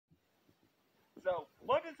So,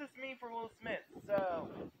 what does this mean for Will Smith? So,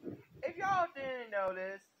 if y'all didn't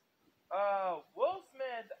notice, Will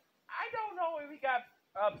Smith, I don't know if he got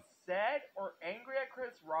upset or angry at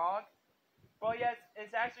Chris Rock, but yes,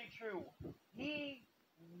 it's actually true. He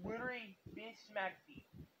literally bitch smacked the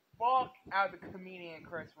fuck out of the comedian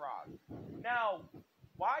Chris Rock. Now,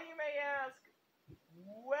 why you may ask?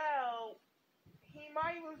 Well, he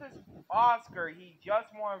might lose his Oscar he just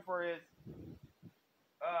won for his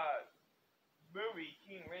uh movie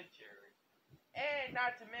King Richard. And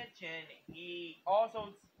not to mention, he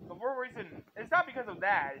also the real reason it's not because of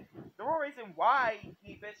that. The real reason why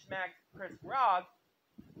he bitch smacked Chris Rock,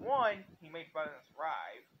 one, he made fun of his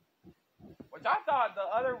Thrive, which I thought the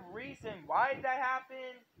other reason why that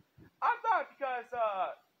happened, I thought because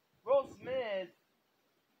Will Smith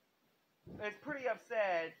is pretty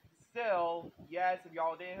upset still. Yes, if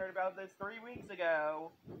y'all didn't hear about this 3 weeks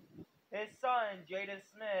ago, his son Jaden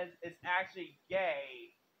Smith is actually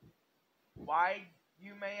gay. Why,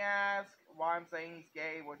 you may ask, why I'm saying he's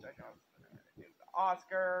gay, which I know is going to do with the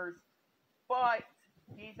Oscars, but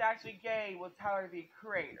he's actually gay with Tyler the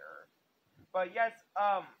Creator. But yes,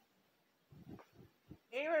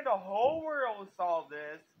 even the whole world saw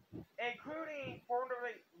this, including former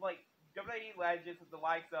like WWE legends with the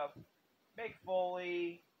likes of Mick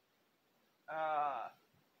Foley,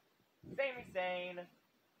 Sami Zayn,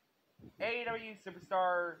 AEW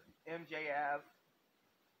superstar MJF,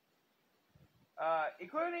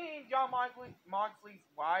 including John Moxley's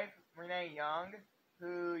wife, Renee Young,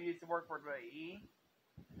 who used to work for WWE.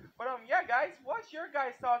 But yeah, guys, what's your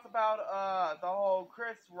guys' thoughts about the whole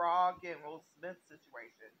Chris Rock and Will Smith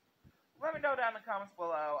situation? Let me know down in the comments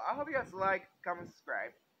below. I hope you guys like, comment,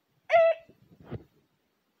 subscribe.